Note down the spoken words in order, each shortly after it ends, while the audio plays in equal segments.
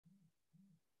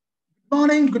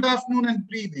Morning, good afternoon, and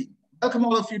good evening. Welcome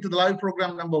all of you to the live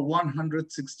program number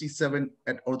 167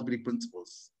 at Orthopedic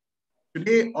Principles.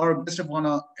 Today, our guest of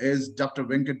honor is Dr.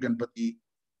 Venkat Ganapathy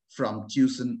from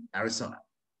Tucson, Arizona.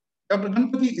 Dr.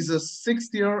 Ganapathy is a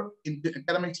sixth year into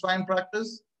academic spine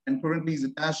practice and currently is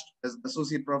attached as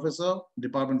Associate Professor,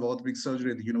 Department of Orthopedic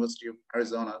Surgery at the University of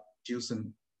Arizona,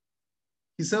 Tucson.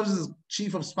 He serves as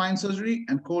Chief of Spine Surgery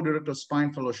and Co-Director of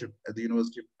Spine Fellowship at the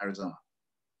University of Arizona.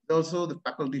 He's also the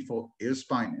faculty for Air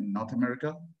Spine in North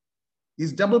America.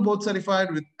 He's double board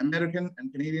certified with American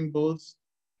and Canadian boards,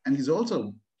 and he's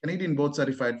also Canadian board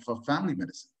certified for family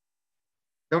medicine.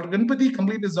 Dr. Ganapathy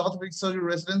completed his orthopedic surgery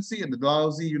residency at the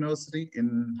Dalhousie University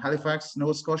in Halifax,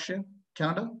 Nova Scotia,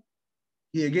 Canada.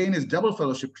 He again is double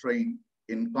fellowship trained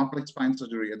in complex spine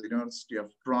surgery at the University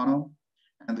of Toronto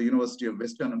and the University of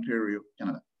Western Ontario,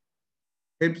 Canada.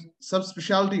 His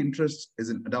subspecialty interest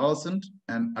is in adolescent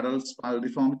and adult spinal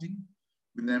deformity,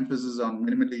 with an emphasis on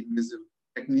minimally invasive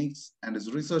techniques, and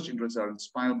his research interests are in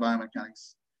spinal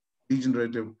biomechanics,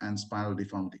 degenerative, and spinal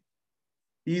deformity.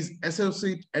 He is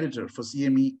associate editor for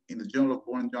CME in the Journal of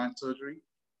Bone and Joint Surgery,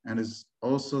 and is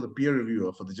also the peer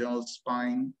reviewer for the journal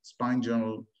Spine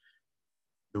Journal,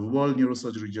 the World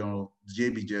Neurosurgery Journal,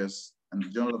 JBJS, and the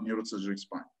Journal of Neurosurgery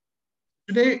Spine.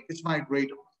 Today, it's my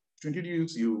great honor to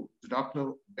introduce you to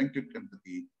Dr. Venkat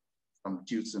Ganapathy from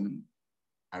Tucson,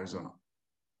 Arizona.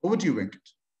 Over to you, Venkat.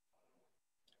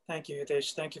 Thank you,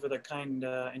 Hitesh. Thank you for the kind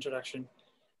introduction.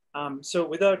 So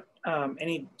without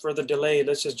any further delay,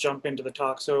 let's just jump into the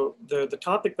talk. So the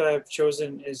topic that I've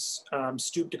chosen is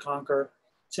Stoop to Conquer,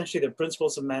 essentially the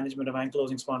principles of management of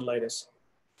ankylosing spondylitis.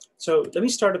 So let me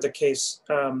start with the case.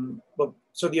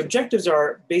 So the objectives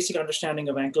are basic understanding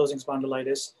of ankylosing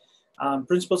spondylitis,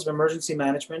 principles of emergency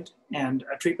management, and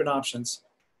treatment options.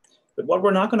 But what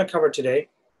we're not going to cover today,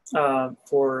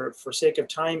 for sake of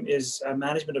time, is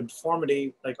management of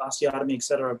deformity like osteotomy, et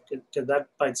cetera, because that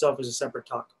by itself is a separate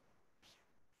talk.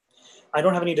 I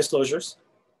don't have any disclosures.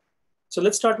 So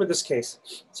let's start with this case.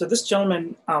 So this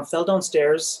gentleman fell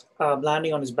downstairs,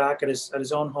 landing on his back at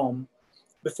his own home.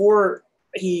 Before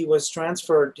he was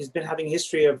transferred, he's been having a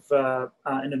history of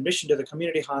an admission to the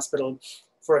community hospital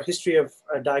for a history of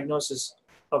a diagnosis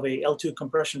of a L2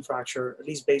 compression fracture, at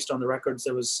least based on the records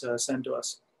that was sent to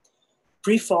us.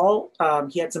 Pre-fall,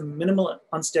 he had some he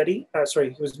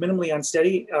was minimally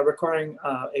unsteady, requiring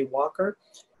a walker,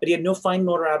 but he had no fine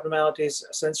motor abnormalities,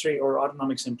 sensory or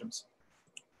autonomic symptoms.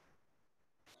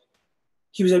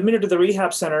 He was admitted to the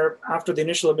rehab center after the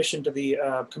initial admission to the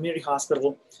community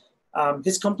hospital.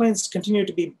 His complaints continued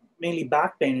to be mainly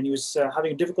back pain, and he was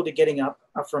having difficulty getting up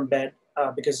from bed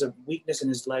because of weakness in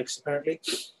his legs, apparently.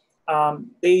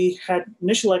 They had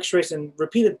initial x-rays and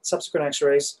repeated subsequent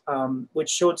x-rays, which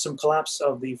showed some collapse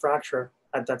of the fracture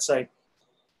at that site.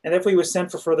 And therefore, he was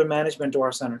sent for further management to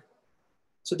our center.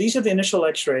 So these are the initial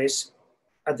x-rays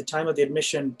at the time of the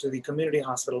admission to the community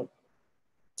hospital.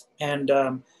 And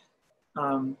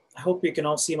I hope you can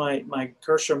all see my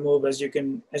cursor move. As you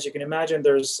can imagine,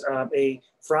 there's a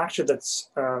fracture that's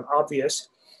obvious,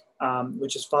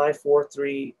 which is 5, 4,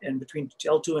 3, and between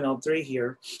L2 and L3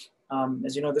 here.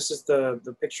 As you know, this is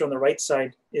the picture on the right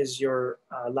side is your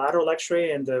lateral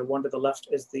x-ray, and the one to the left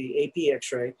is the AP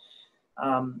x-ray.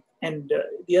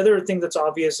 The other thing that's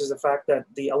obvious is the fact that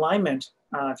the alignment,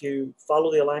 if you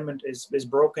follow the alignment, is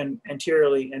broken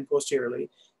anteriorly and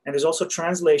posteriorly. And there's also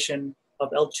translation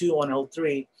of L2 on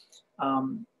L3,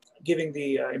 giving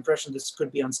the impression this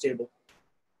could be unstable.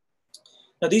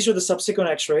 Now, these are the subsequent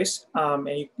x-rays, and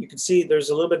you can see there's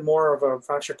a little bit more of a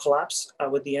fracture collapse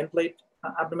with the end plate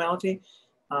abnormality.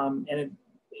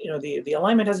 The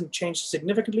alignment hasn't changed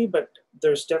significantly, but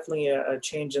there's definitely a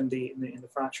change in the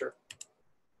fracture.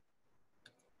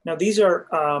 Now, these are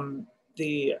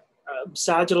the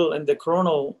sagittal and the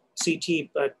coronal CT,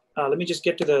 but let me just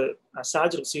get to the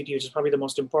sagittal CT, which is probably the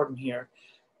most important here.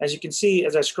 As you can see,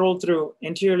 as I scroll through,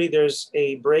 anteriorly, there's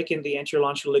a break in the anterior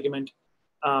longitudinal ligament,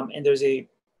 and there's a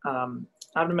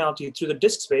abnormality through the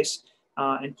disc space,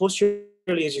 and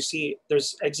posteriorly, as you see,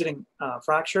 there's exiting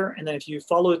fracture. And then if you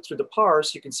follow it through the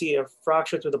pars, you can see a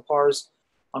fracture through the pars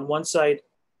on one side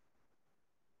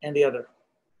and the other,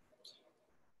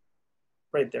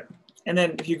 right there. And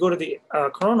then if you go to the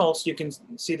coronals, you can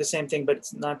see the same thing, but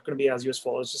it's not going to be as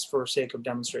useful. It's just for sake of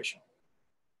demonstration.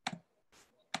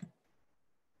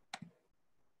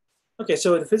 Okay,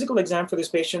 so the physical exam for this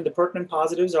patient, the pertinent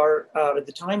positives are, at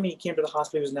the time he came to the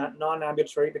hospital, he was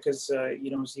non-ambulatory because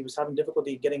he was having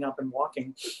difficulty getting up and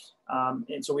walking.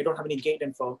 And so we don't have any gait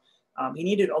info. He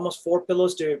needed almost 4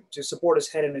 pillows to support his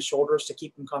head and his shoulders to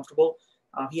keep him comfortable.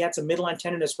 He had some midline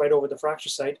tenderness right over the fracture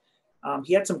site.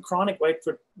 He had some chronic right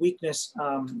foot weakness,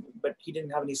 but he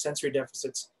didn't have any sensory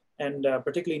deficits, and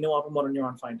particularly no upper motor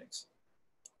neuron findings.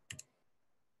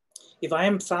 If I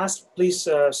am fast, please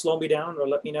slow me down or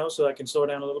let me know so I can slow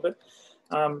down a little bit.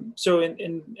 So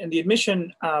in the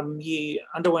admission, he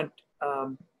underwent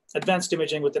advanced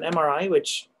imaging with an MRI,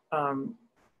 which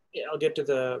I'll get to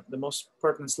the most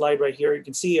pertinent slide right here. You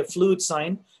can see a fluid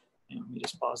sign. Let me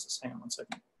just pause this. Hang on one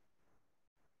second.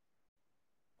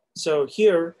 So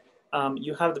here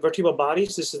you have the vertebral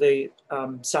bodies. This is the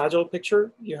sagittal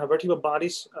picture. You have vertebral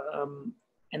bodies,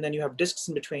 and then you have discs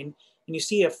in between, and you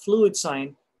see a fluid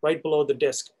sign right below the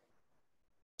disc.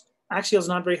 Axial is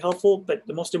not very helpful, but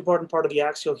the most important part of the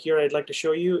axial here I'd like to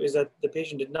show you is that the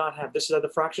patient did not have, this is at the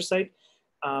fracture site,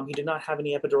 he did not have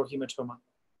any epidural hematoma.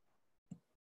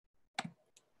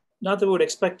 Not that we would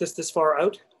expect this far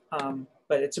out,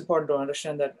 but it's important to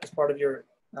understand that as part of your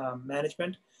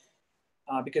management,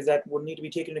 because that will need to be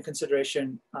taken into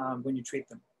consideration when you treat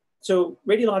them. So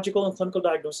radiological and clinical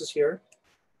diagnosis here,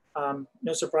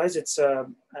 no surprise, it's,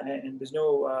 and there's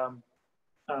no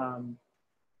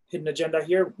hidden agenda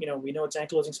here. You know, we know it's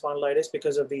ankylosing spondylitis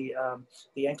because of the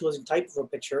ankylosing type of a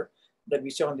picture that we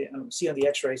see on the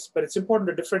x-rays, but it's important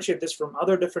to differentiate this from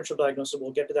other differential diagnoses.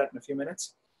 We'll get to that in a few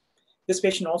minutes. This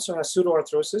patient also has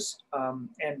pseudoarthrosis,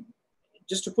 and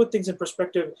just to put things in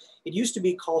perspective, it used to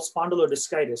be called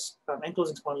spondylodiscitis,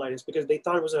 ankylosing spondylitis, because they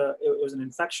thought it was an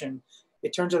infection.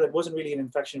 It turns out it wasn't really an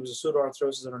infection, it was a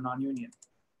pseudoarthrosis or a non-union.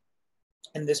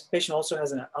 And this patient also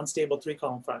has an unstable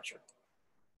 3-column fracture.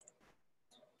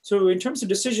 So in terms of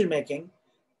decision-making,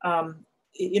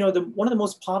 you know, one of the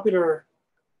most popular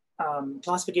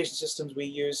classification systems we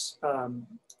use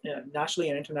nationally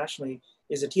and internationally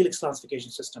is a TLIX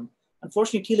classification system.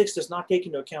 Unfortunately, TLIX does not take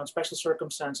into account special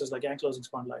circumstances like ankylosing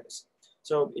spondylitis.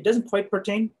 So it doesn't quite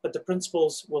pertain, but the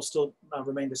principles will still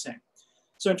remain the same.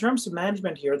 So in terms of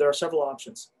management here, there are several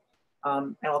options.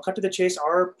 And I'll cut to the chase.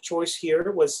 Our choice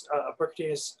here was a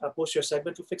percutaneous posterior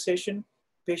segmental fixation.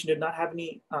 The patient did not have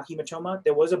any hematoma.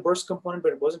 There was a burst component,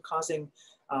 but it wasn't causing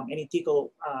any thecal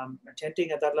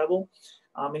tenting at that level.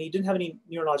 And he didn't have any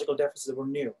neurological deficits that were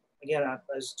new. Again,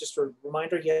 as just a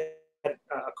reminder, he had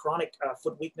a chronic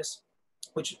foot weakness,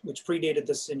 which predated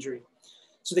this injury.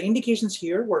 So the indications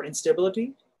here were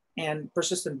instability and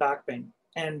persistent back pain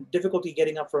and difficulty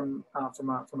getting up from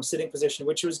a sitting position,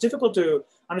 which was difficult to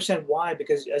understand why,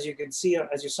 because as you can see,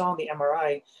 as you saw in the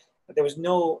MRI, there was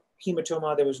no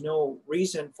hematoma, there was no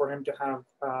reason for him to have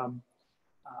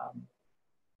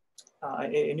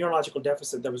a neurological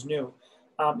deficit that was new.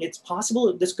 It's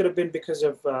possible this could have been because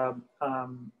of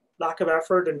lack of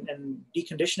effort and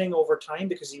deconditioning over time,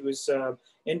 because he was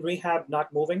in rehab,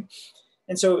 not moving.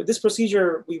 And so this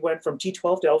procedure, we went from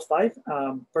T12 to L5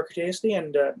 percutaneously,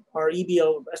 and our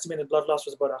EBL estimated blood loss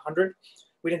was about 100.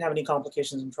 We didn't have any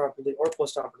complications intraoperatively or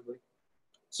postoperatively.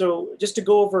 So just to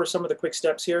go over some of the quick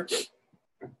steps here.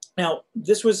 Now,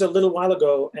 this was a little while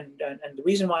ago, and the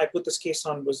reason why I put this case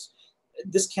on was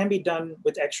this can be done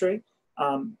with X-ray,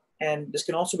 and this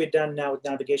can also be done now with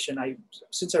navigation.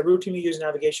 Since I routinely use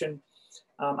navigation,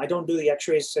 I don't do the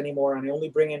X-rays anymore, and I only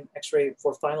bring in X-ray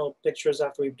for final pictures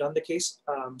after we've done the case,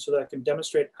 so that I can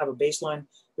demonstrate, have a baseline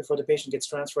before the patient gets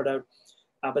transferred out.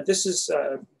 But this is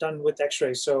done with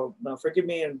X-ray, so forgive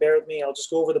me and bear with me. I'll just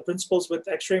go over the principles with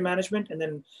X-ray management, and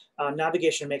then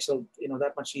navigation makes it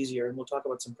that much easier, and we'll talk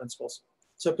about some principles.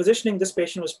 So positioning, this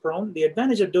patient was prone. The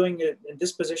advantage of doing it in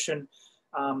this position,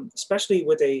 especially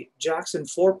with a Jackson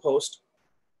 4-post,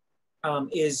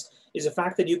 is the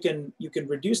fact that you can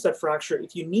reduce that fracture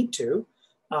if you need to,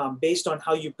 based on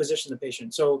how you position the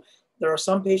patient. So there are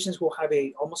some patients who have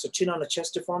almost a chin on a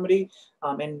chest deformity,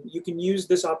 and you can use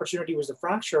this opportunity with the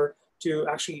fracture to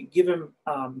actually give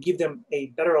them a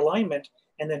better alignment,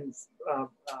 and then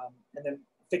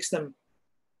fix them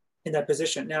in that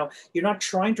position. Now, you're not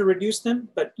trying to reduce them,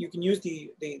 but you can use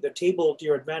the table to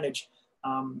your advantage,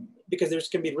 because there's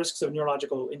can be risks of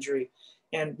neurological injury.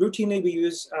 And routinely we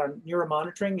use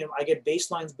neuromonitoring, and I get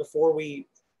baselines before we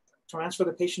transfer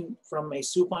the patient from a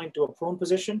supine to a prone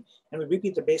position, and we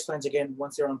repeat the baselines again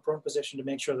once they're on prone position to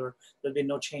make sure there'll be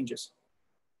no changes.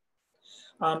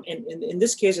 In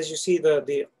this case, as you see,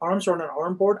 the arms are on an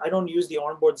arm board. I don't use the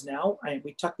arm boards now.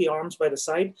 We tuck the arms by the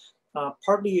side.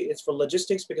 Partly it's for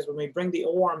logistics, because when we bring the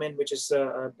O-arm in, which is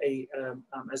as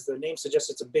the name suggests,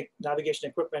 it's a big navigation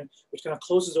equipment which kind of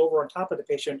closes over on top of the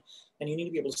patient, and you need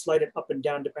to be able to slide it up and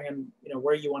down depending on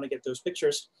where you want to get those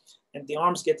pictures. And the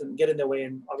arms get in the way,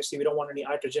 and obviously we don't want any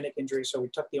iatrogenic injury, so we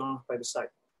tuck the arms by the side.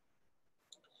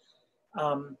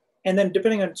 And then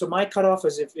depending on, so my cutoff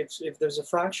is if there's a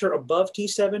fracture above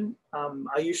T7,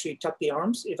 I usually tuck the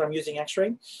arms if I'm using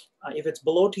X-ray. If it's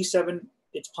below T7,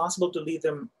 it's possible to leave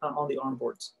them on the arm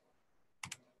boards.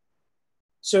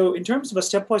 So in terms of a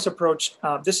stepwise approach,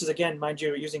 this is again, mind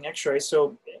you, using X-ray.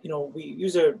 So, we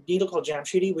use a needle called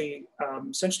Jamshidi. We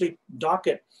essentially dock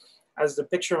it, as the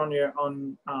picture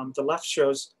on the left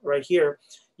shows right here.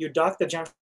 You dock the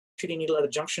Jamshidi needle at the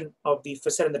junction of the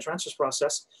facet and the transverse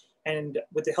process. And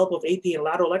with the help of AP and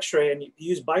lateral X-ray, and you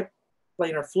use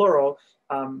biplanar fluoro,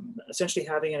 essentially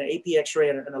having an AP X-ray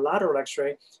and a lateral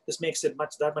X-ray, this makes it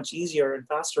that much easier and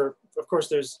faster. Of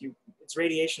course, it's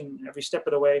radiation every step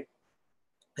of the way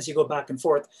as you go back and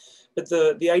forth. But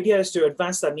the idea is to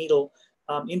advance that needle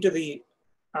into the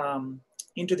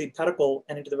pedicle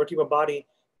and into the vertebral body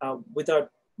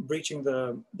without breaching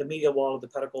the medial wall of the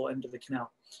pedicle into the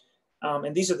canal.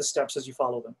 And these are the steps as you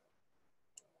follow them.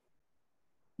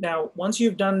 Now, once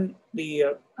you've done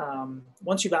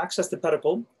once you've accessed the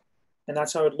pedicle, and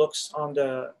that's how it looks on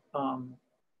the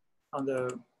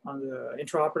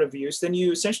intraoperative views, then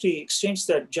you essentially exchange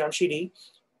that Jamshidi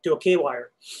to a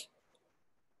K-wire.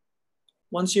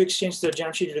 Once you exchange the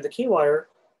Jamshidi to the K-wire,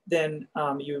 then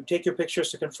you take your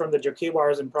pictures to confirm that your K-wire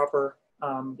is in proper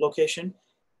location,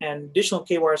 and additional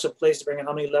K-wires are placed depending on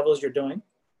how many levels you're doing.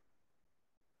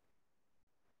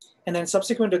 And then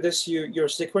subsequent to this, you're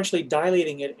sequentially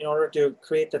dilating it in order to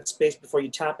create that space before you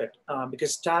tap it,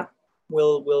 because tap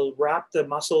will wrap the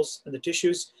muscles and the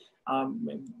tissues,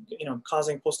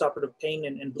 causing postoperative pain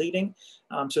and bleeding.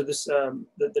 So this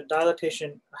the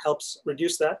dilatation helps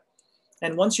reduce that.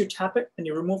 And once you tap it and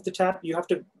you remove the tap, you have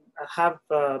to have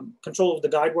control of the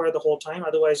guide wire the whole time.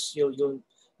 Otherwise, you'll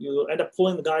end up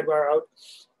pulling the guide wire out,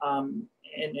 and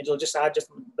it'll just add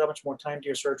that much more time to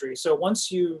your surgery. So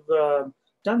once you've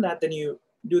done that, then you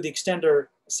do the extender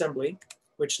assembly,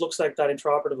 which looks like that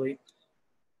intraoperatively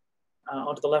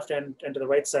onto the left end and to the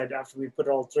right side after we put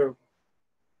it all through.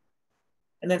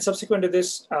 And then subsequent to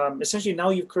this, essentially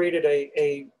now you've created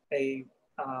a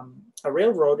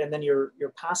railroad, and then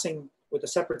you're passing with a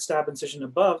separate stab incision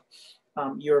above.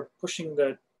 You're pushing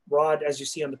the rod, as you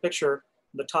see on the picture,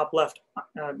 the top left,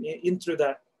 in through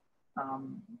that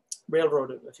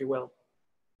railroad, if you will.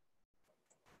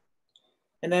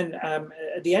 And then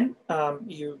at the end,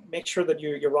 you make sure that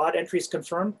your rod entry is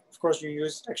confirmed. Of course, you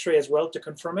use X-ray as well to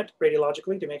confirm it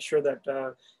radiologically to make sure that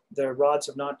the rods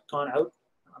have not gone out.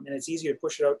 And it's easy to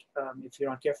push it out if you're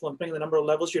not careful. And depending on the number of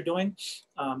levels you're doing,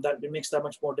 it makes that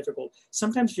much more difficult.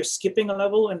 Sometimes if you're skipping a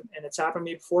level, and it's happened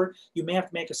to me before, you may have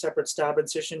to make a separate stab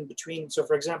incision between. So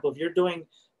for example, if you're doing,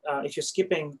 if you're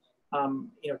skipping,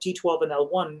 T12 and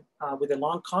L1 with a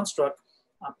long construct,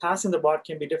 passing the rod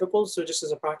can be difficult. So just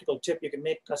as a practical tip, you can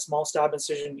make a small stab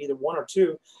incision, either one or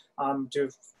two,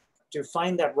 to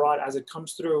find that rod as it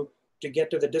comes through to get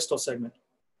to the distal segment.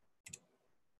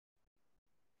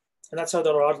 And that's how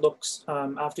the rod looks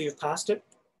after you've passed it.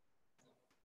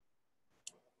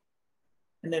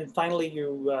 And then finally,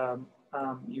 you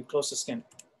close the skin.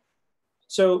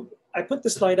 So I put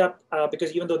this slide up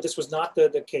because even though this was not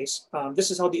the case,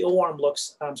 this is how the O-arm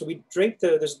looks. So we drape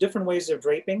there's different ways of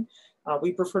draping.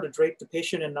 We prefer to drape the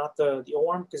patient and not the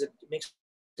O-arm because it makes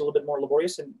it a little bit more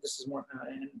laborious, and this is more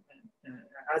and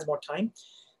adds more time.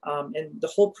 And the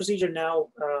whole procedure now,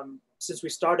 since we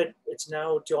started, it's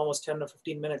now to almost 10 or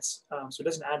 15 minutes. So it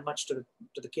doesn't add much to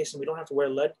the case, and we don't have to wear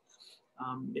lead.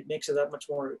 It makes it that much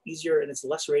more easier, and it's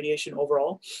less radiation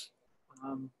overall.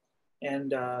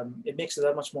 It makes it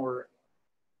that much more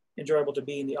enjoyable to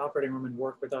be in the operating room and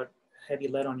work without heavy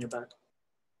lead on your back.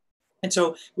 And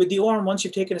so with the O-arm, once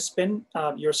you've taken a spin,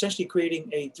 you're essentially creating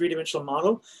a three-dimensional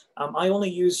model. I only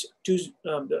use two,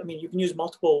 you can use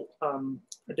multiple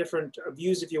different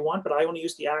views if you want, but I only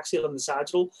use the axial and the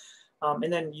sagittal.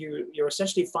 And then you're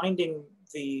essentially finding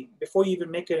before you even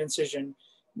make an incision,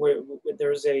 where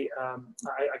there's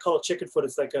I call it chicken foot.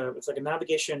 It's like a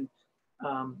navigation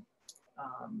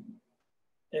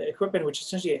equipment, which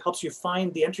essentially helps you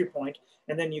find the entry point,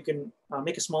 and then you can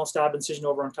make a small stab incision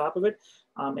over on top of it,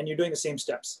 and you're doing the same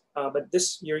steps. But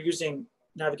you're using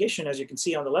navigation, as you can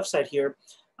see on the left side here.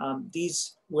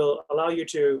 These will allow you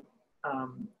to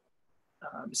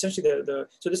essentially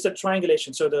so this is a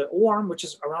triangulation. So the O-arm, which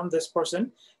is around this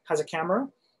person, has a camera,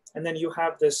 and then you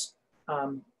have this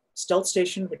stealth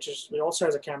station, which also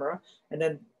has a camera, and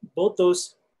then both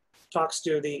those talks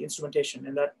to the instrumentation,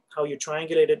 and that's how you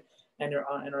triangulate it and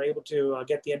are able to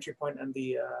get the entry point and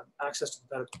the access to the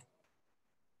pedicle.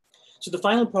 So the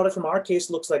final product from our case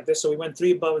looks like this. So we went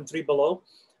 3 above and 3 below,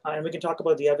 and we can talk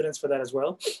about the evidence for that as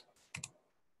well.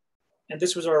 And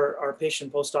this was our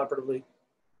patient post-operatively.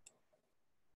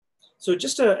 So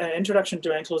just an introduction to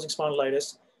ankylosing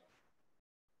spondylitis.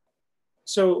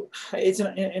 So it's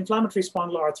an inflammatory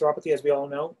spondyloarthropathy, as we all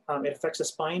know. It affects the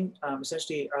spine.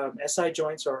 Essentially, SI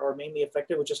joints are mainly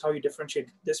affected, which is how you differentiate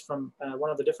this from one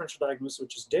of the differential diagnoses,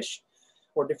 which is DISH,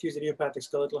 or diffuse idiopathic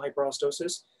skeletal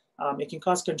hyperostosis. It can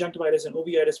cause conjunctivitis and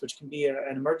uveitis, which can be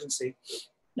an emergency.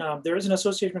 There is an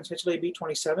association with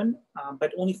HLA-B27,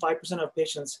 but only 5% of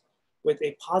patients with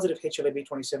a positive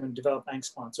HLA-B27 develop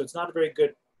ANKSPON. So it's not a very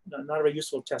good, not a very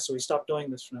useful test. So we stopped doing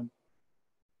this for them.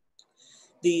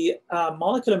 The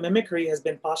molecular mimicry has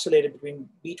been postulated between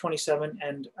B27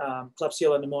 and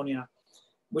Klebsiella pneumonia,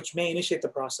 which may initiate the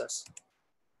process.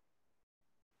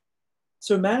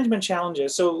 So management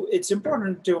challenges. So it's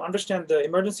important to understand the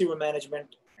emergency room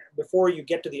management before you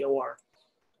get to the OR.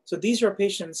 So these are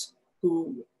patients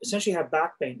who essentially have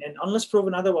back pain, and unless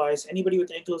proven otherwise, anybody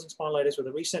with ankylosing spondylitis with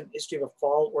a recent history of a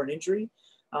fall or an injury,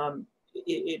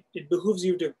 it behooves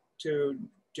you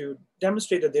to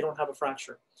demonstrate that they don't have a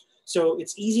fracture. So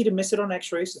it's easy to miss it on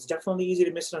X-rays. It's definitely easy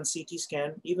to miss it on CT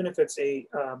scan, even if it's a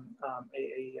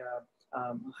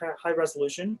high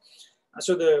resolution.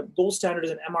 So the gold standard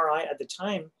is an MRI at the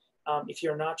time if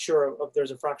you're not sure if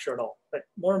there's a fracture at all. But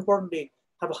more importantly,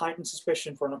 have a heightened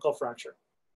suspicion for an occult fracture.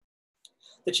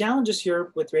 The challenges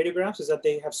here with radiographs is that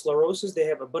they have sclerosis, they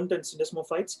have abundant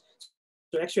syndesmophytes,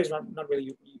 so X-ray is not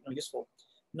really useful.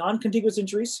 Non-contiguous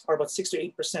injuries are about 6 to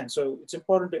 8%, so it's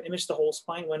important to image the whole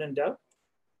spine when in doubt.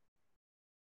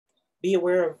 Be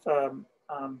aware of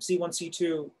C1,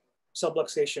 C2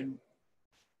 subluxation.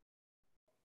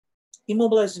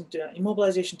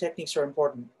 Immobilization techniques are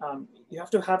important. You have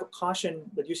to have a caution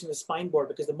with using the spine board,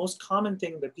 because the most common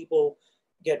thing that people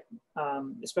get,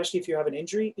 especially if you have an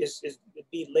injury, is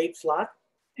be laid flat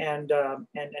and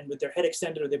with their head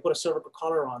extended, or they put a cervical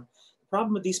collar on. The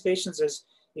problem with these patients is,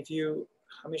 if you,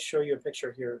 let me show you a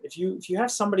picture here. If you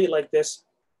have somebody like this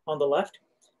on the left,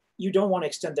 you don't want to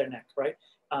extend their neck, right?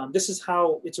 This is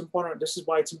how it's important. This is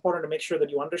why it's important to make sure that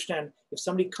you understand if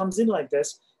somebody comes in like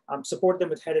this, support them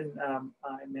with head and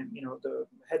the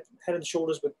head and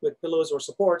shoulders with pillows or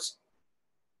supports,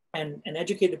 and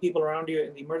educate the people around you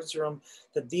in the emergency room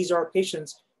that these are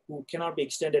patients who cannot be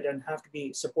extended and have to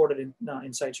be supported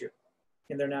inside you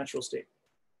in their natural state.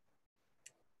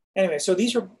 Anyway, so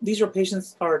these are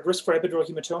patients are at risk for epidural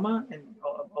hematoma, and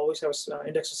always have an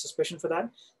index of suspicion for that.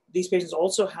 These patients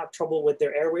also have trouble with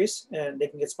their airways, and they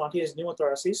can get spontaneous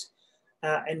pneumothoraces,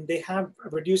 and they have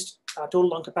reduced total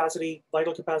lung capacity,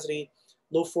 vital capacity,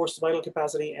 low force vital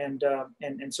capacity, and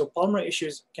so pulmonary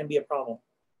issues can be a problem.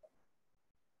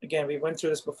 Again, we went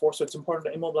through this before, so it's important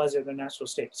to immobilize their natural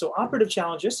state. So operative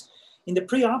challenges. In the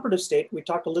preoperative state, we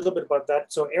talked a little bit about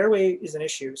that. So airway is an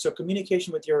issue. So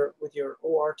communication with your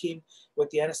OR team,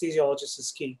 with the anesthesiologist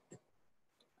is key.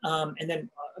 And then,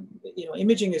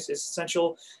 imaging is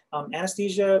essential.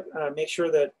 Anesthesia, make sure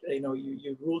that,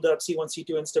 you ruled out C1,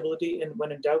 C2 instability, and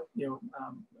when in doubt,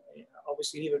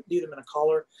 obviously leave them in a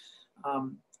collar,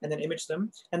 and then image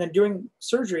them. And then during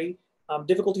surgery,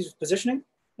 difficulties with positioning,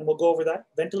 and we'll go over that,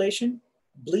 ventilation,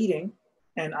 bleeding,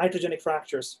 and iatrogenic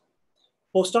fractures.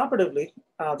 Postoperatively,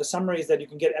 the summary is that you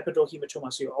can get epidural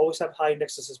hematoma, so you always have high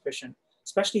index of suspicion,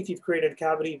 especially if you've created a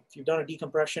cavity. If you've done a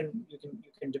decompression, you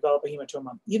can develop a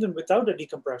hematoma. Even without a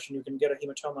decompression, you can get a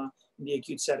hematoma in the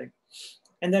acute setting.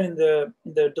 And then in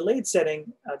the delayed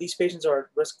setting, these patients are at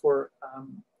risk for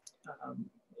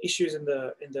issues in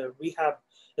the rehab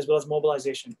as well as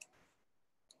mobilization.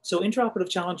 So intraoperative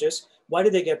challenges, why do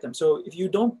they get them? So if you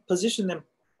don't position them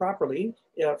properly,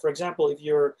 for example,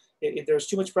 if there's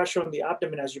too much pressure on the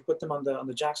abdomen as you put them on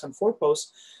the Jackson 4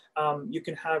 post, you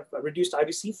can have a reduced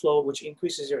IVC flow, which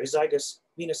increases your esophagus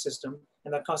venous system,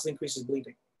 and that constantly increases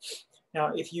bleeding.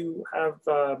 Now, if you have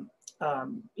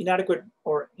inadequate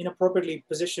or inappropriately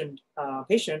positioned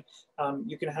patient,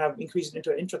 you can have increased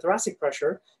intrathoracic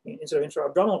pressure instead of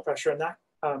intra-abdominal pressure, and that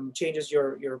changes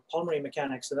your pulmonary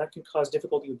mechanics, and that can cause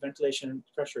difficulty with ventilation and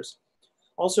pressures.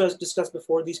 Also, as discussed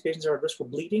before, these patients are at risk for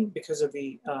bleeding because of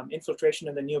the infiltration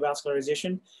and the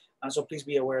neovascularization. So please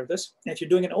be aware of this. And if you're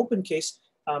doing an open case,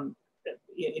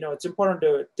 it's important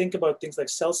to think about things like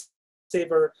cell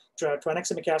saver,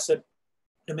 tranexamic acid,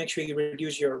 to make sure you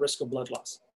reduce your risk of blood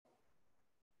loss.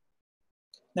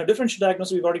 Now, differential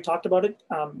diagnosis, we've already talked about it.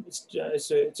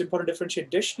 It's important to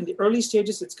differentiate DISH. In the early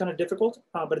stages, it's kind of difficult,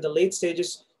 but in the late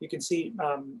stages, you can see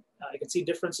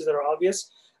differences that are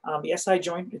obvious. The SI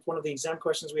joint, it's one of the exam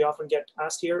questions we often get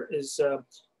asked here is,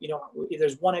 if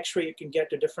there's one X-ray you can get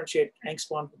to differentiate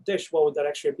ANKSPON with DISH, what would that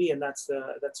X-ray be? And that's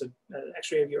an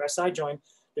X-ray of your SI joint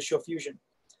to show fusion.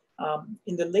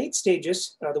 In the late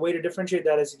stages, the way to differentiate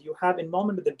that is if you have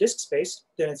involvement of the disc space,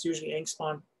 then it's usually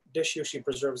ANKSPON. DISH usually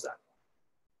preserves that.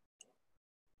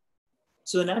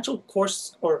 So the natural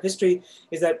course or history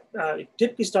is that it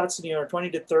typically starts in your 20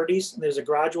 to 30s, and there's a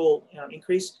gradual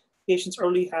increase. Patients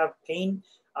early have pain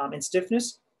and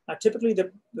stiffness. Typically,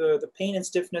 the pain and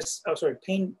stiffness,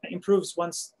 pain improves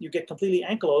once you get completely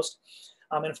ankylosed.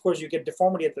 And of course, you get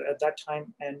deformity at that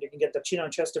time, and you can get the chin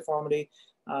on chest deformity.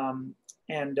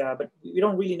 But we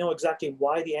don't really know exactly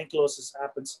why the ankylosis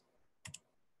happens.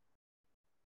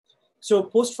 So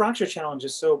post-fracture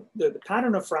challenges. So the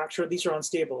pattern of fracture, these are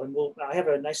unstable. And I have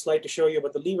a nice slide to show you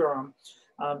about the lever arm.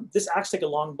 This acts like a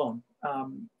long bone.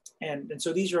 And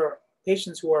so these are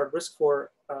patients who are at risk for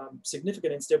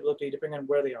significant instability depending on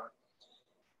where they are.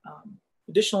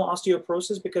 Additional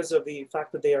osteoporosis because of the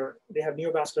fact that they have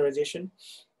neovascularization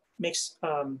makes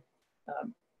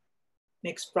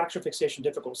fracture fixation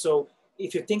difficult. So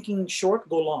if you're thinking short,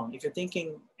 go long. If you're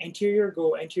thinking anterior,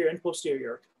 go anterior and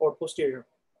posterior, or posterior.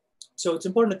 So it's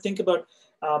important to think about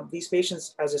these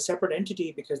patients as a separate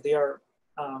entity because they're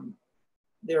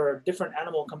a different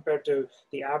animal compared to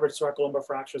the average thoracolumbar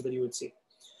fractures that you would see.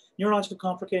 Neurological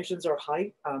complications are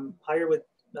higher with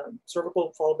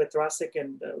cervical followed by thoracic,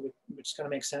 and which kind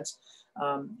of makes sense.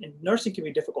 And nursing can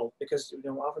be difficult because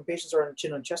often patients are in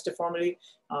chin and chest deformity,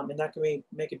 and that can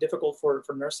make it difficult for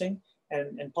nursing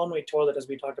and pulmonary toilet, as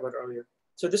we talked about earlier.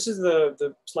 So this is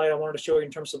the slide I wanted to show you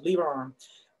in terms of lever arm.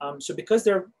 So because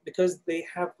they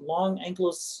have long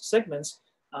ankylosed segments,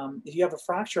 if you have a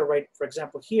fracture, right, for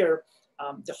example here,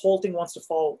 the whole thing wants to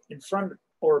fall in front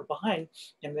or behind,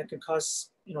 and that can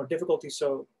cause difficulty.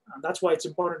 So that's why it's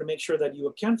important to make sure that you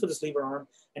account for this lever arm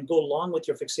and go along with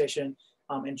your fixation.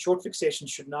 And short fixation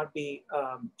should not be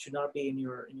in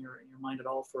your mind at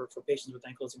all for patients with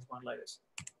ankylosing spondylitis.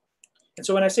 And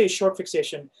so when I say short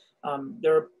fixation,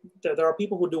 there are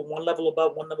people who do one level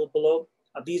above, one level below.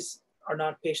 These are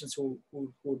not patients who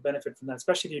would benefit from that,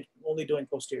 especially if you're only doing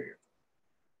posterior.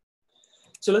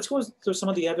 So let's go through some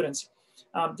of the evidence.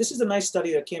 This is a nice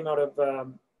study that came out of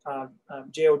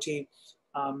JOT.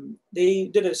 They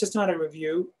did a systematic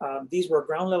review. These were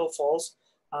ground level falls.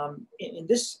 In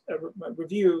this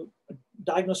review,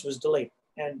 diagnosis was delayed.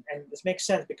 And this makes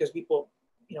sense because people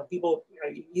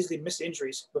easily miss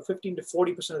injuries, but 15 to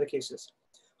 40% of the cases.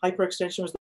 Hyperextension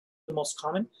was the most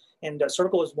common, and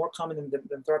cervical is more common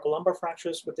than thoracolumbar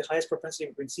fractures, with the highest propensity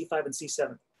between C5 and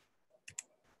C7.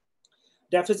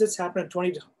 Deficits happen in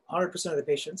 20 to 100% of the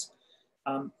patients.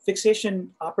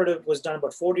 Fixation operative was done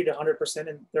about 40 to 100%,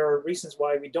 and there are reasons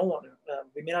why we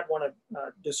may not want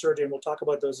to do surgery, and we'll talk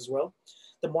about those as well.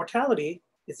 The mortality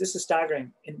this is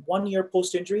staggering. In 1 year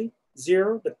post-injury,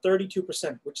 0 to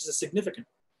 32%, which is a significant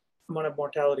amount of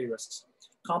mortality risks.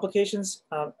 Complications,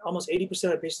 almost 80%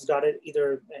 of the patients got it,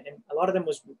 either, and a lot of them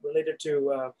was related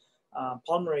to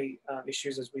pulmonary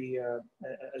issues, as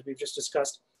we've just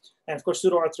discussed, and of course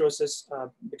pseudoarthrosis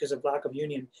because of lack of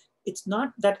union. It's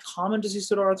not that common to see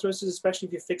pseudoarthrosis, especially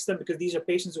if you fix them, because these are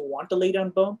patients who want to lay down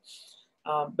bone,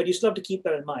 but you still have to keep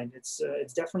that in mind. It's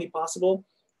definitely possible,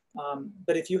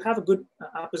 but if you have a good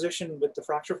apposition with the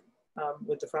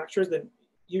fractures, then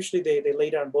usually they lay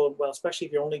down bone well, especially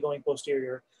if you're only going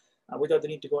posterior without the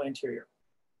need to go anterior.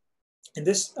 In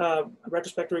this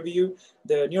retrospective review,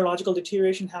 the neurological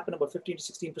deterioration happened about 15 to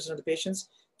 16% of the patients.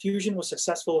 Fusion was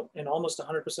successful in almost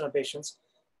 100% of patients,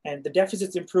 and the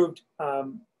deficits improved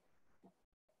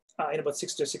in about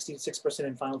 6 to 66%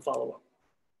 in final follow-up.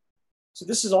 So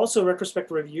this is also a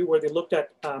retrospective review where they looked at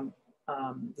the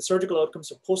surgical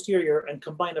outcomes of posterior and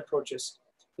combined approaches.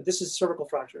 But this is cervical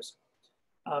fractures.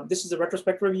 This is a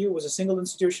retrospective review. It was a single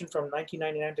institution from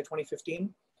 1999 to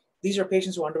 2015. These are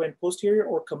patients who underwent posterior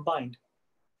or combined.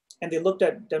 And they looked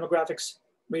at demographics,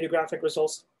 radiographic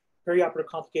results, perioperative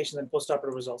complications, and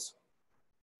postoperative results.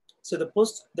 So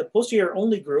the posterior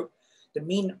only group, the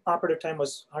mean operative time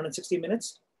was 160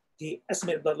 minutes. The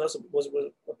estimated blood loss was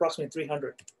approximately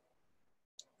 300.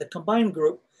 The combined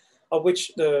group, of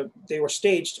which they were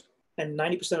staged, and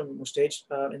 90% of them were staged,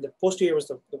 and the posterior was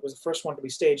the first one to be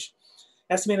staged.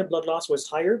 Estimated blood loss was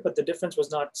higher, but the difference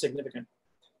was not significant.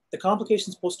 The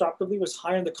complications postoperatively was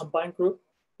higher in the combined group,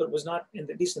 but was not,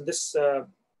 at least in this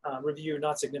review,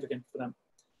 not significant for them.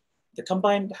 The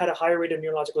combined had a higher rate of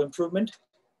neurological improvement,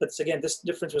 but again, this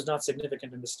difference was not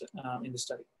significant in this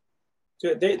study.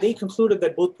 So they concluded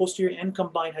that both posterior and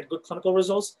combined had good clinical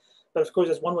results, but of course,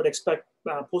 as one would expect,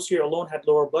 posterior alone had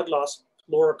lower blood loss,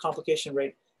 lower complication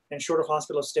rate, and shorter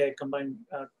hospital stay combined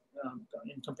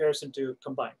in comparison to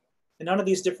combined. And none of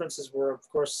these differences were, of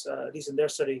course, at least in their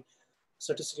study,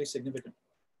 statistically significant.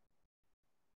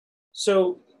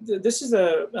 So this is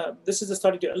a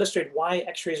study to illustrate why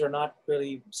X-rays are not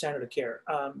really standard of care.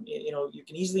 You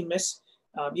can easily miss,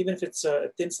 even if it's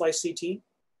a thin slice CT.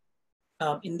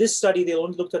 In this study, they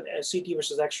only looked at CT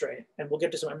versus X-ray, and we'll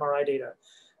get to some MRI data.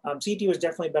 CT was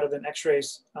definitely better than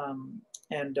X-rays,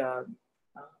 and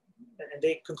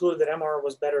they concluded that MR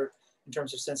was better in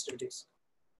terms of sensitivities.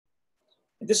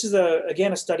 This is,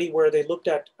 again, a study where they looked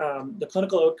at the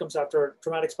clinical outcomes after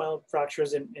traumatic spinal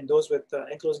fractures in those with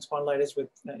ankylosing spondylitis with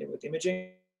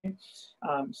imaging.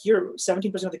 Here,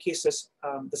 17% of the cases,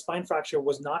 the spine fracture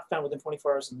was not found within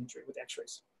 24 hours of injury with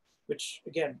X-rays, which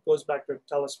again goes back to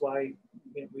tell us why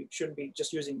we shouldn't be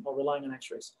just using or relying on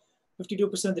X-rays.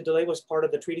 52% of the delay was part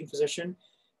of the treating physician,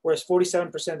 whereas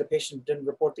 47% of the patient didn't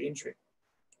report the injury.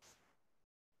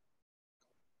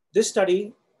 This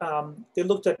study, they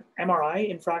looked at MRI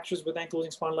in fractures with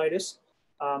ankylosing spondylitis,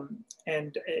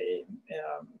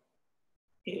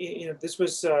 this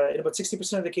was in about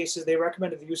 60% of the cases, they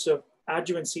recommended the use of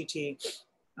adjuvant CT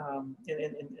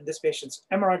in this patient's.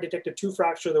 MRI detected 2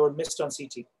 fractures that were missed on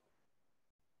CT.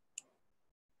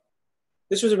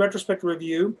 This was a retrospective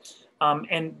review,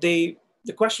 and the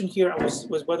question here was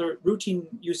whether routine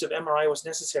use of MRI was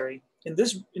necessary. In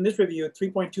this review,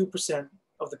 3.2%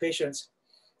 of the patients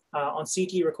on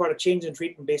CT required a change in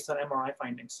treatment based on MRI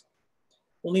findings.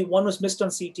 Only 1 was missed on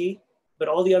CT, but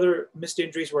all the other missed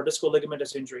injuries were discal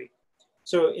ligamentous injury.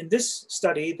 So in this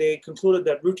study, they concluded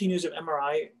that routine use of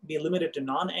MRI be limited to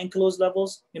non-ankylosed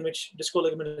levels in which discal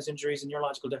ligamentous injuries and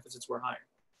neurological deficits were higher.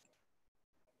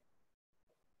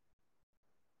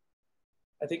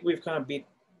 I think we've kind of beat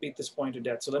this point to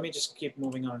death. So let me just keep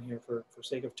moving on here for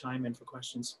sake of time and for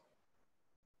questions.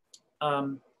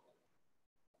 I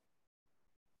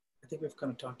think we've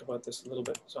kind of talked about this a little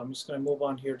bit. So I'm just going to move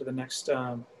on here to the next.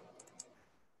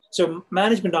 So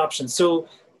management options. So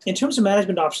in terms of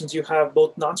management options, you have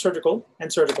both non-surgical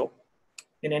and surgical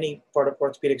in any part of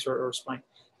orthopedics or spine.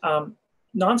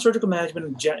 Non-surgical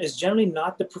management is generally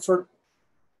not the preferred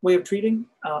way of treating.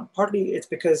 Partly it's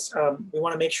because we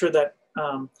want to make sure that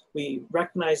we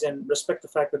recognize and respect the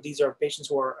fact that these are patients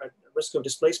who are at risk of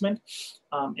displacement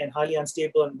and highly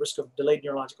unstable and risk of delayed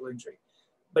neurological injury.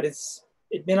 But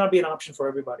it may not be an option for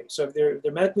everybody. So if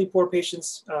they're medically poor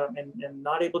patients and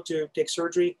not able to take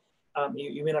surgery,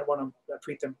 you may not want to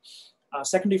treat them.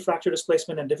 Secondary fracture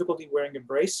displacement and difficulty wearing a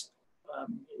brace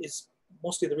is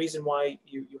mostly the reason why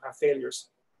you have failures.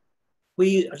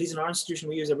 We, at least in our institution,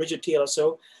 we use a rigid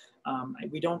TLSO.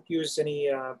 We don't use any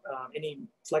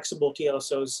flexible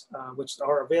TLSOs, which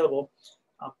are available,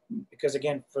 because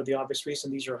again, for the obvious reason,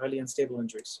 these are highly unstable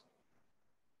injuries.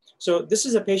 So this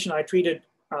is a patient I treated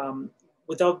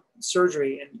without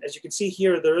surgery. And as you can see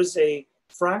here, there is a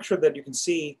fracture that you can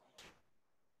see,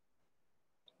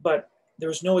 but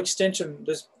there's no extension.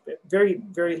 There's very,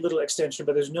 very little extension,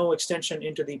 but there's no extension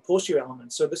into the posterior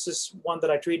element. So this is one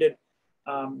that I treated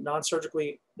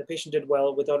non-surgically. The patient did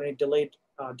well without any delayed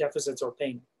deficits or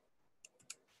pain.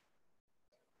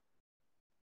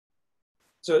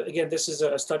 So again, this is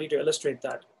a study to illustrate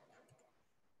that.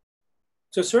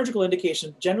 So surgical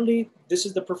indication, generally, this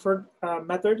is the preferred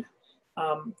method.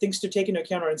 Things to take into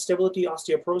account are instability,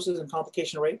 osteoporosis, and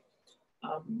complication rate.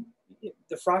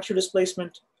 The fracture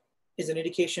displacement is an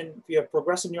indication. If you have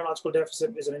progressive neurological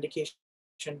deficit, is an indication.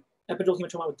 Epidural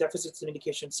hematoma with deficits is an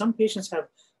indication. Some patients have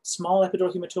small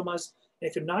epidural hematomas, and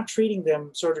if you're not treating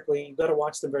them surgically, you've got to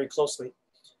watch them very closely.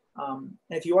 And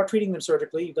if you are treating them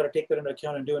surgically, you've got to take that into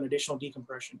account and do an additional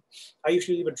decompression. I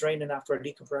usually leave it drained in after I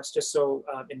decompress, just so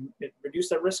it reduces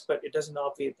that risk, but it doesn't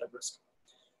obviate that risk.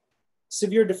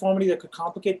 Severe deformity that could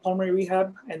complicate pulmonary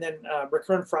rehab, and then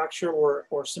recurrent fracture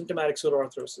or symptomatic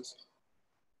pseudoarthrosis.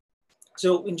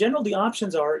 So in general, the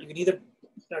options are you can either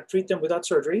treat them without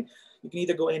surgery. You can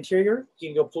either go anterior, you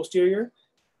can go posterior,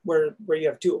 where you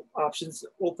have 2 options,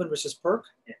 open versus perc,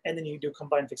 and then you do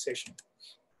combined fixation.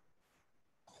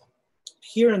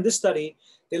 Here in this study,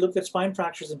 they looked at spine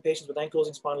fractures in patients with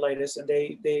ankylosing spondylitis, and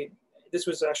this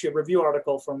was actually a review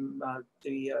article from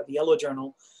the Yellow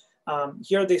Journal.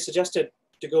 Here they suggested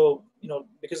to go,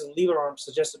 because the lever arm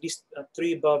suggests at least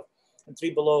 3 above and 3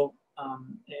 below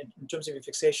in terms of your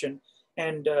fixation.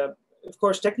 And of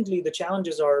course, technically the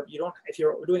challenges are if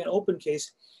you're doing an open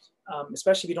case,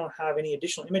 especially if you don't have any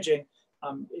additional imaging,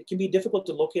 it can be difficult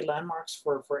to locate landmarks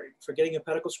for getting your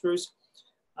pedicle screws.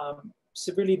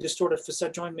 Severely distorted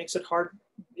facet joint makes it hard.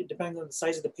 It depends on the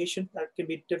size of the patient. That can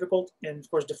be difficult. And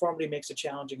of course, deformity makes it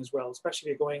challenging as well,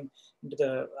 especially if you're going into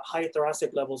the high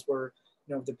thoracic levels where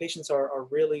the patients are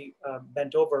really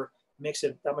bent over. It makes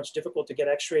it that much difficult to get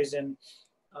x-rays in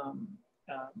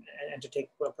and to take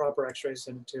proper x-rays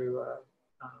and to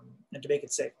make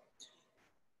it safe.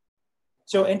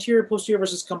 So anterior, posterior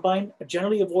versus combined,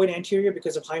 generally avoid anterior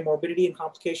because of high morbidity and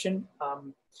complication.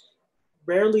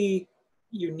 Rarely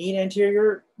you need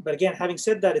anterior, but again, having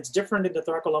said that, it's different in the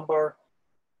thoracolumbar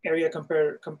area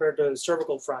compared to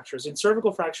cervical fractures. In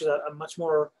cervical fractures, I'm much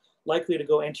more likely to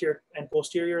go anterior and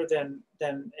posterior than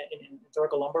in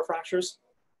thoracolumbar fractures.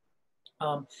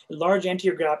 Large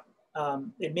anterior gap,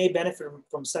 it may benefit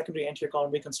from secondary anterior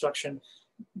column reconstruction,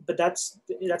 but that's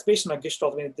based on my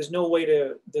Gestalt. I mean,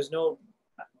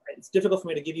 it's difficult for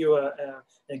me to give you an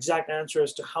exact answer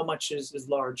as to how much is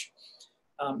large,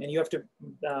 and you have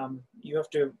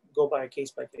to go by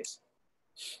case by case.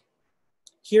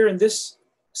 Here in this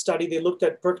study, they looked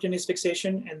at percutaneous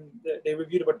fixation, and they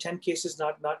reviewed about 10 cases,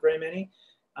 not very many.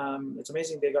 It's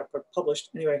amazing they got published.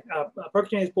 Anyway,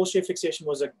 percutaneous posterior fixation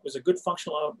was a good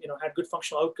functional, had good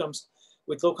functional outcomes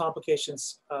with low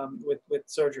complications with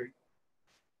surgery.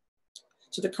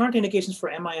 So the current indications for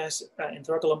MIS in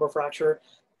thoracolumbar fracture,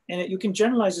 and you can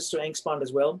generalize this to Angspond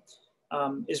as well,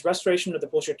 is restoration of the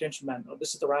posterior tension band.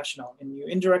 This is the rationale, and you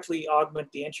indirectly augment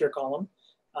the anterior column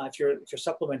if you're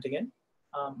supplementing it,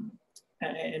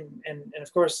 and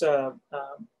of course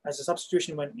as a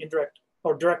substitution when indirect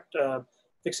or direct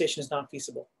fixation is not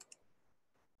feasible.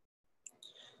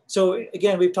 So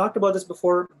again, we've talked about this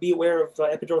before. Be aware of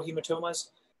epidural hematomas.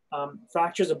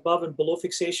 Fractures above and below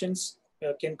fixations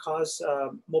can cause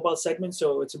mobile segments,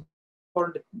 so it's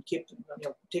important to keep,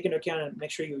 take into account and make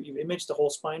sure you image the whole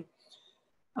spine,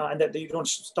 and that you don't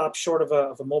stop short of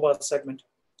a mobile segment.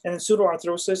 And then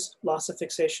pseudoarthrosis, loss of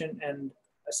fixation, and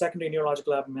a secondary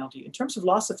neurological abnormality. In terms of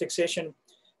loss of fixation,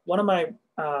 one of my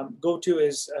go-to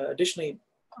is additionally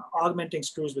augmenting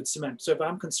screws with cement. So if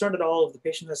I'm concerned at all if the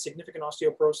patient has significant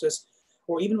osteoporosis,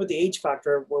 or even with the age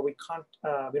factor where we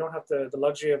don't have the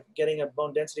luxury of getting a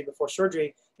bone density before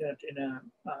surgery in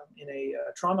a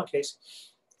trauma case,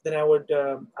 then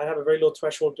I have a very low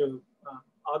threshold to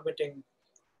augmenting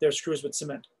their screws with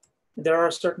cement. There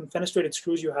are certain fenestrated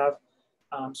screws you have,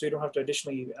 so you don't have to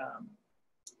additionally,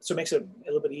 so it makes it a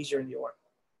little bit easier in the OR.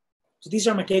 So these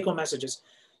are my take-home messages.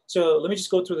 So let me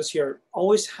just go through this here.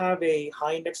 Always have a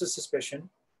high index of suspicion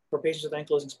for patients with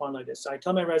ankylosing spondylitis. I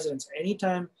tell my residents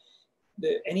anytime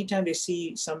they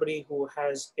see somebody who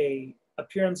has a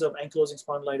appearance of ankylosing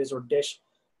spondylitis or DISH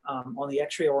on the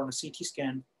X-ray or on a CT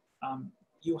scan,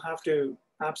 you have to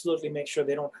absolutely make sure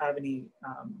they don't have any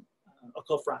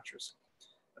occult fractures.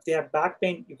 If they have back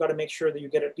pain, you've got to make sure that you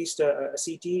get at least a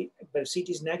CT. But if CT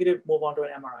is negative, move on to an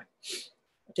MRI.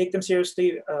 Take them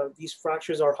seriously. These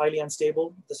fractures are highly unstable,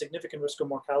 with a significant risk of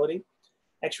mortality.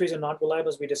 X-rays are not reliable,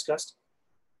 as we discussed.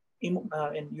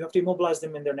 And you have to immobilize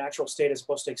them in their natural state as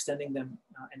opposed to extending them.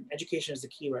 And education is the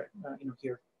key, right?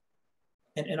 Here.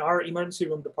 And in our emergency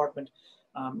room department,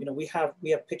 we have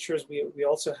pictures. We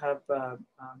also have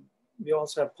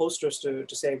posters to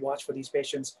say watch for these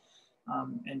patients,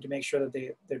 and to make sure that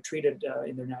they're treated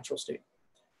in their natural state.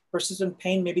 Persistent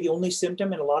pain may be the only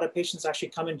symptom, and a lot of patients actually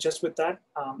come in just with that,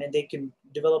 and they can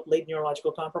develop late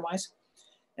neurological compromise.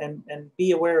 And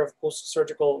be aware of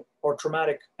post-surgical or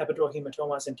traumatic epidural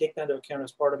hematomas and take that into account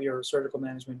as part of your surgical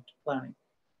management planning.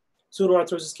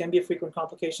 Pseudoarthrosis can be a frequent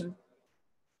complication,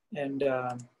 and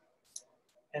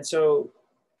so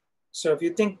if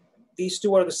you think these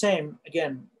two are the same,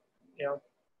 again,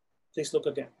 please look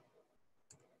again.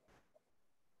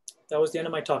 That was the end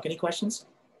of my talk. Any questions?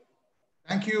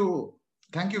 Thank you,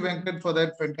 Venkat, for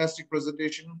that fantastic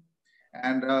presentation,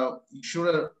 and you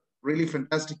showed a really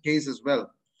fantastic case as well.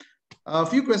 A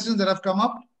few questions that have come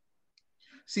up.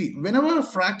 See, whenever a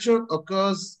fracture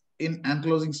occurs in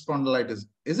ankylosing spondylitis,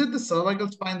 is it the cervical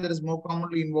spine that is more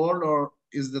commonly involved, or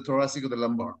is the thoracic or the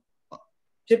lumbar?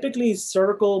 Typically,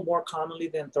 cervical more commonly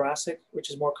than thoracic, which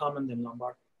is more common than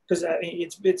lumbar. Because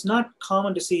it's not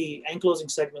common to see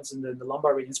ankylosing segments in the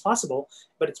lumbar region. It's possible,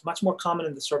 but it's much more common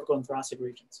in the cervical and thoracic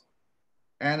regions.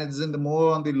 And it's in the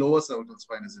more on the lower cervical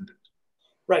spine, isn't it?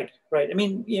 Right. I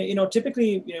mean,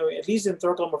 typically, at least in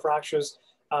thoracolumbar fractures,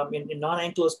 in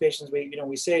non-ankylosed patients,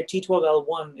 we say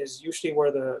T12L1 is usually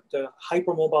where the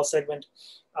hypermobile segment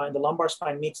in the lumbar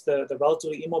spine meets the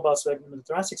relatively immobile segment in the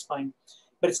thoracic spine,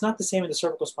 but it's not the same in the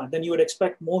cervical spine. Then you would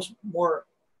expect more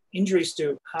injuries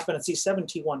to happen at C7,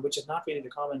 T1, which is not really the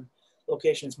common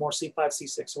location. It's more C5,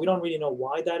 C6. So we don't really know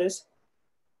why that is.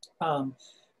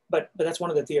 But that's one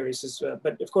of the theories.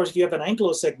 But of course, if you have an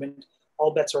ankylosed segment,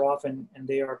 all bets are off, and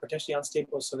they are potentially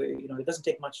unstable. So it doesn't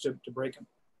take much to break them.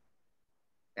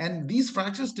 And these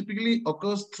fractures typically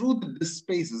occurs through the disc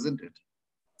space, isn't it?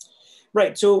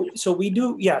 Right. So we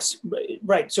do, yes.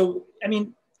 Right. So I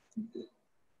mean,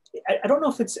 I don't know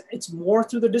if it's more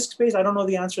through the disc space. I don't know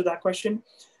the answer to that question.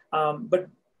 But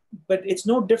it's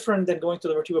no different than going to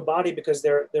the vertebral body because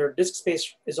their disc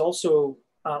space is also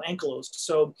ankylosed.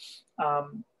 So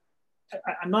I'm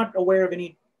not aware of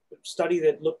any study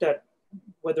that looked at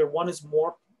whether one is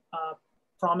more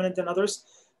prominent than others,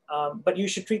 but you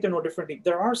should treat them no differently.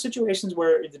 There are situations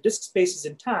where if the disc space is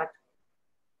intact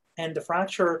and the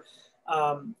fracture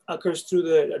occurs through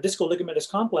the discal ligamentous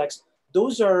complex,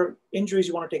 those are injuries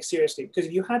you want to take seriously, because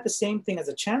if you had the same thing as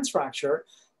a chance fracture,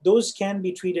 those can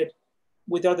be treated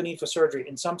without the need for surgery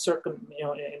in some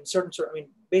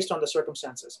based on the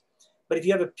circumstances. But if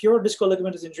you have a pure discal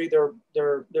ligamentous injury,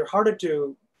 they're harder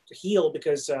to heal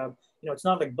because it's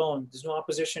not like bone. There's no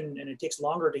opposition, and it takes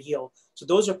longer to heal. So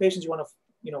those are patients you want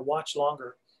to watch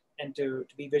longer and to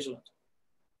be vigilant.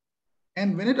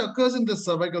 And when it occurs in the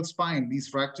cervical spine, these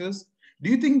fractures, do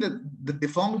you think that the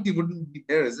deformity wouldn't be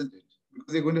there, isn't it?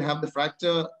 Because they're going to have the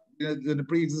fracture, the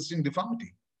pre-existing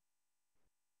deformity.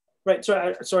 Right.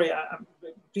 So, sorry.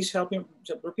 Please help me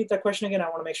repeat that question again. I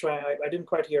want to make sure I didn't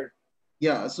quite hear it.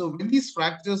 Yeah. So when these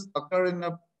fractures occur in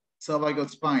a cervical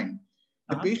spine,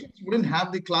 the patients wouldn't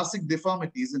have the classic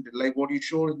deformity, isn't it? Like what you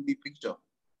showed in the picture.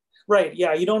 Right.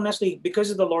 Yeah. You don't necessarily,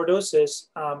 because of the lordosis,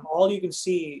 all you can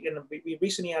see, we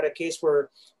recently had a case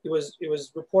where it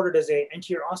was reported as a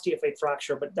anterior osteophyte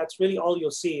fracture, but that's really all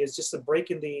you'll see is just a break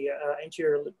in the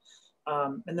anterior,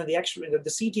 and then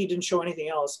the CT didn't show anything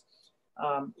else.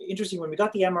 Interesting, when we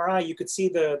got the MRI, you could see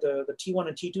the T1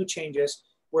 and T2 changes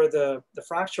where the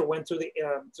fracture went through the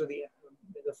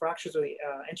fracture through the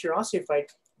anterior osteophyte,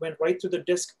 went right through the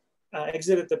disc,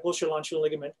 exited the posterior longitudinal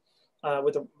ligament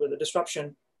with a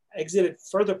disruption, exited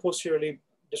further posteriorly,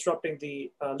 disrupting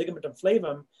the ligamentum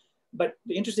flavum. But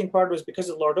the interesting part was because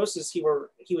of lordosis,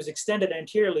 he was extended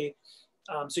anteriorly,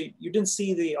 so you didn't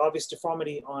see the obvious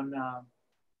deformity on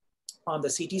the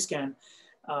CT scan.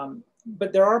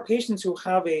 But there are patients who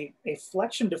have a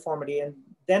flexion deformity, and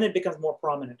then it becomes more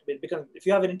prominent. If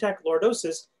you have an intact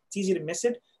lordosis, it's easy to miss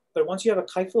it. But once you have a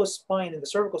kyphosed spine in the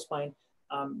cervical spine,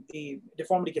 the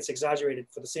deformity gets exaggerated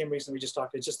for the same reason we just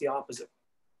talked. It's just the opposite.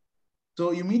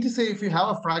 So you mean to say if you have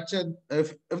a fracture,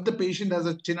 if the patient has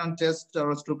a chin on chest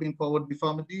or a stooping forward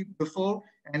deformity before,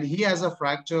 and he has a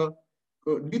fracture,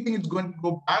 do you think it's going to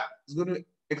go back? It's going to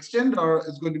extend, or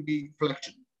it's going to be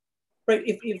flexion? Right.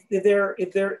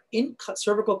 If they're in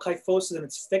cervical kyphosis and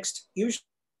it's fixed, usually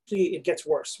it gets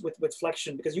worse with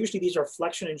flexion, because usually these are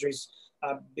flexion injuries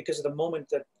because of the moment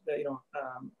that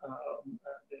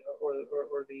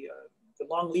or the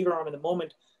long lever arm in the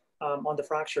moment on the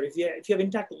fracture. If you have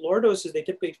intact lordosis, they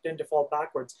typically tend to fall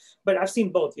backwards. But I've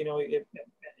seen both.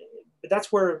 But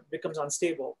that's where it becomes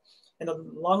unstable, and the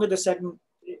longer the segment,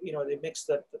 it makes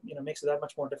it that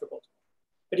much more difficult.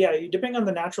 But yeah, depending on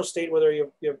the natural state, whether you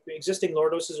have existing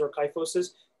lordosis or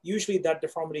kyphosis, usually that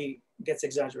deformity gets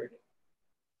exaggerated.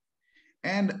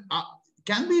 And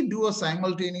can we do a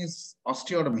simultaneous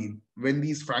osteotomy when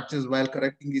these fractures, while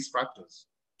correcting these fractures?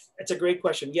 It's a great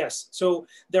question. Yes. So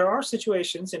there are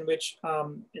situations in which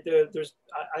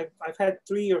I've had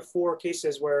 3 or 4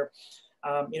 cases where,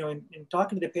 in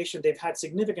talking to the patient, they've had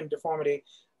significant deformity.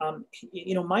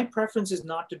 My preference is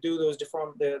not to do those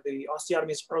the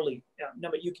osteotomies early. No,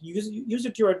 but you can use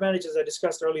it to your advantage, as I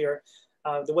discussed earlier.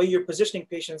 The way you're positioning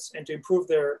patients and to improve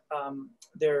their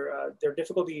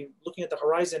difficulty looking at the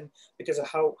horizon because of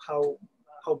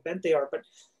how bent they are. But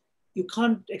you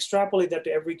can't extrapolate that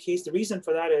to every case. The reason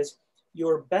for that is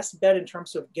your best bet in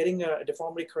terms of getting a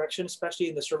deformity correction, especially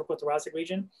in the cervical-thoracic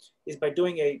region, is by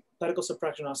doing a pedicle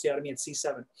subtraction osteotomy at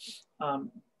C7.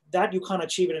 That you can't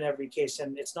achieve it in every case,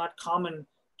 and it's not common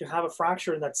to have a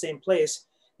fracture in that same place.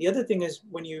 The other thing is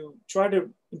when you try to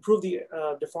improve the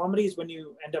deformities, when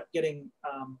you end up getting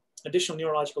additional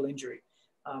neurological injury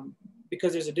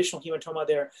because there's additional hematoma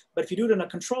there. But if you do it in a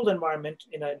controlled environment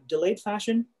in a delayed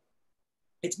fashion,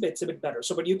 it's a bit better.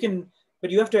 So, but you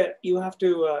have to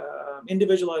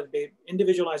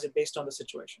individualize it based on the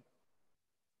situation.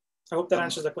 I hope that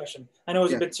answers the question. I know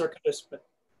it's a bit circuitous, but.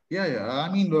 Yeah. I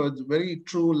mean, it's very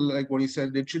true. Like what you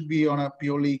said, it should be on a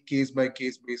purely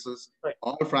case-by-case basis. Right.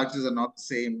 All fractures are not the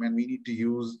same, and we need to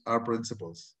use our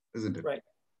principles, isn't it?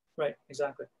 Right.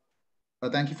 Exactly.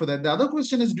 Thank you for that. The other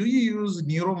question is, do you use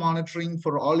neuromonitoring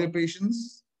for all your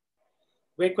patients?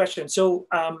 Great question. So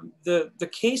the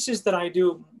cases that I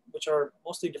do, which are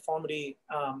mostly deformity,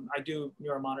 I do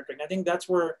neuromonitoring. I think that's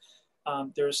where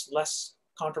there's less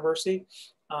controversy.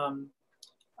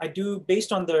 I do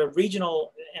based on the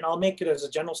regional, and I'll make it as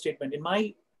a general statement.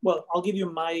 I'll give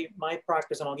you my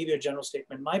practice, and I'll give you a general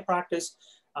statement. My practice,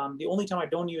 the only time I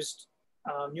don't use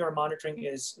neuromonitoring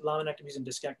is laminectomies and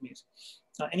discectomies.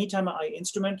 Anytime I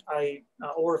instrument,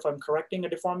 or if I'm correcting a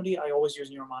deformity, I always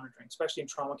use neuromonitoring, especially in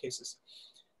trauma cases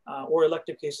or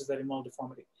elective cases that involve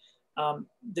deformity.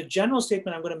 The general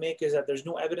statement I'm going to make is that there's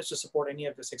no evidence to support any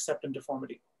of this except in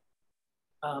deformity.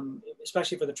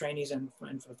 especially for the trainees and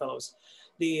for the fellows.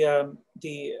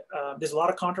 There's a lot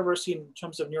of controversy in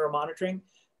terms of neuromonitoring,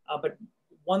 but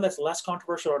one that's less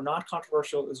controversial or not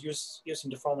controversial is used in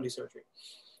deformity surgery.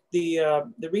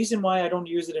 The reason why I don't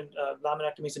use it in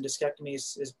laminectomies and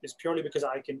discectomies is purely because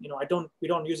we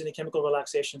don't use any chemical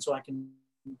relaxation, so I can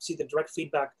see the direct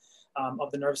feedback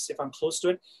of the nerves if I'm close to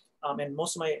it. And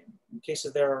most of my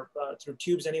cases there are through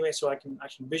tubes anyway, so I can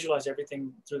visualize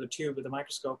everything through the tube with a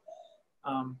microscope.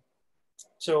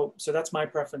 So that's my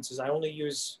preferences. I only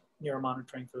use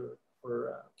neuromonitoring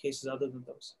for cases other than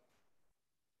those.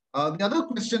 The other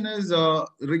question is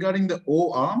regarding the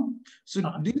O-arm. So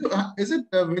is it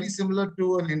very similar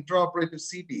to an intraoperative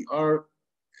CT, or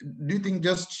do you think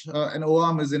just an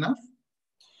O-arm is enough?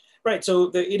 Right, so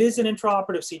it is an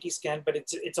intraoperative CT scan, but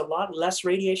it's a lot less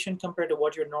radiation compared to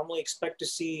what you would normally expect to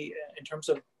see in terms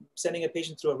of sending a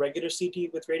patient through a regular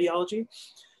CT with radiology.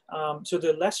 So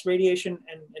the less radiation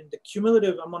and the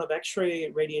cumulative amount of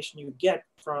X-ray radiation you get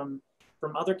from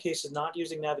other cases not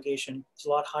using navigation is a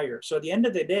lot higher. So at the end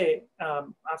of the day,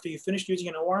 after you finish using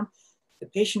an O-arm, the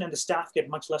patient and the staff get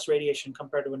much less radiation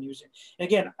compared to when using. And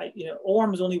again,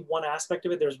 O-arm is only one aspect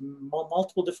of it. There's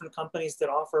multiple different companies that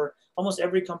offer. Almost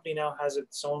every company now has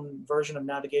its own version of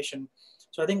navigation.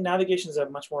 So I think navigation is a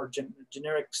much more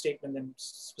generic statement than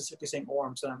specifically saying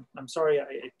O-arm. So I'm sorry I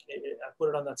put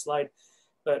it on that slide,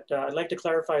 but I'd like to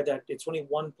clarify that it's only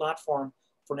one platform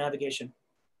for navigation,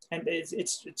 and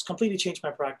it's completely changed my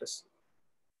practice.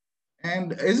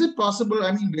 And is it possible?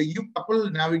 I mean, you couple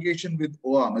navigation with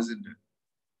O-arm, isn't it?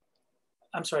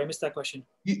 I'm sorry, I missed that question.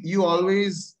 You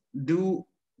always do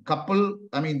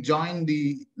join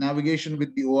the navigation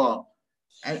with the O-arm.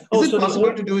 Is it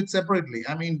possible to do it separately?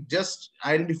 I mean, just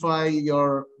identify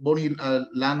your bony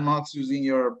landmarks using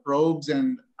your probes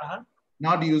and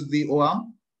not use the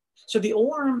O-arm? So the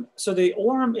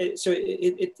O-arm,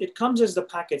 it comes as the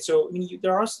packet. So I mean,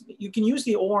 you can use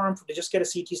the O-arm to just get a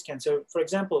CT scan. So for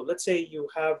example, let's say you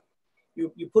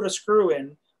put a screw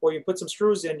in, or you put some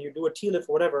screws in, you do a T-lift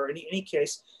or whatever. In any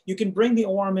case, you can bring the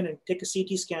O-arm in and take a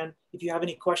CT scan if you have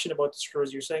any question about the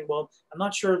screws. You're saying, well, I'm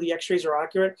not sure the X-rays are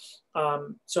accurate,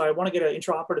 so I want to get an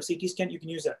intraoperative CT scan. You can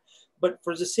use that. But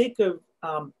for the sake of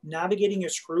navigating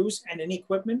your screws and any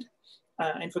equipment,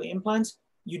 and for the implants,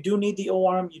 you do need the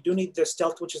O-arm. You do need the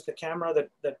stealth, which is the camera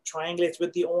that triangulates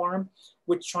with the O-arm,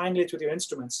 which triangulates with your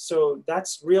instruments. So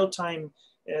that's real time.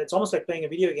 It's almost like playing a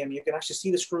video game. You can actually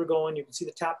see the screw going, you can see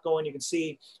the tap going, you can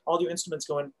see all your instruments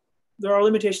going. There are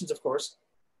limitations, of course.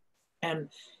 And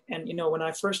when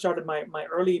I first started my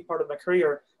early part of my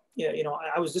career,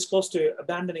 I was this close to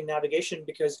abandoning navigation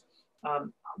because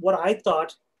what I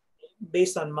thought,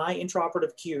 based on my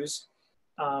intraoperative cues,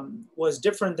 was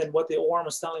different than what the O-arm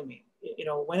was telling me.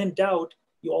 When in doubt,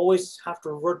 you always have to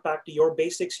revert back to your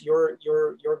basics, your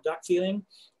gut feeling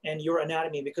and your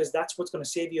anatomy, because that's what's going to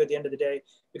save you at the end of the day.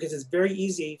 Because it's very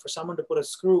easy for someone to put a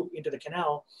screw into the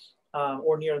canal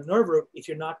or near the nerve root if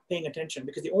you're not paying attention,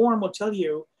 because the O-arm will tell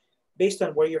you, based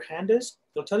on where your hand is,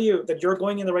 they'll tell you that you're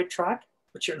going in the right track,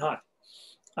 but you're not.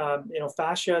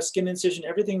 Fascia, skin incision,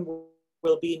 everything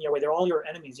will be in your way. They're all your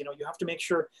enemies. You have to make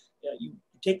sure you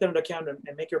take them into account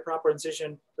and make your proper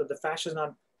incision so the fascia is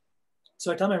not.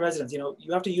 So I tell my residents,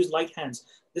 you have to use light hands.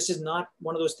 This is not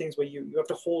one of those things where you have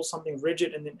to hold something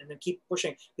rigid and then keep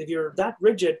pushing. If you're that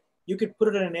rigid, you could put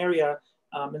it in an area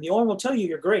and the O-arm will tell you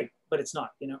you're great, but it's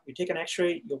not. You take an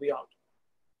X-ray, you'll be out.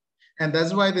 And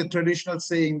that's why the traditional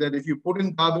saying that if you put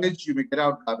in garbage, you may get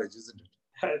out garbage, isn't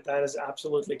it? That is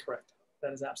absolutely correct.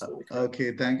 That is absolutely correct.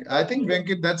 Okay, thank you. I think,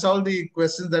 Venkat, that's all the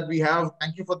questions that we have.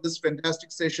 Thank you for this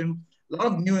fantastic session. A lot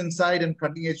of new insight and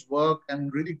cutting edge work. I'm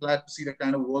really glad to see the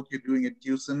kind of work you're doing at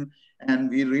Tucson. And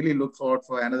we really look forward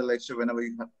for another lecture whenever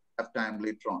you have time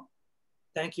later on.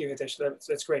 Thank you, Hitesh.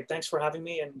 That's great. Thanks for having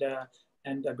me,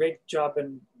 and a great job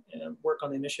and work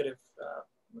on the initiative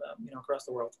across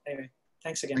the world. Anyway,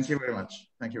 thanks again. Thank you very much.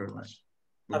 Thank you very much.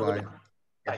 Bye-bye.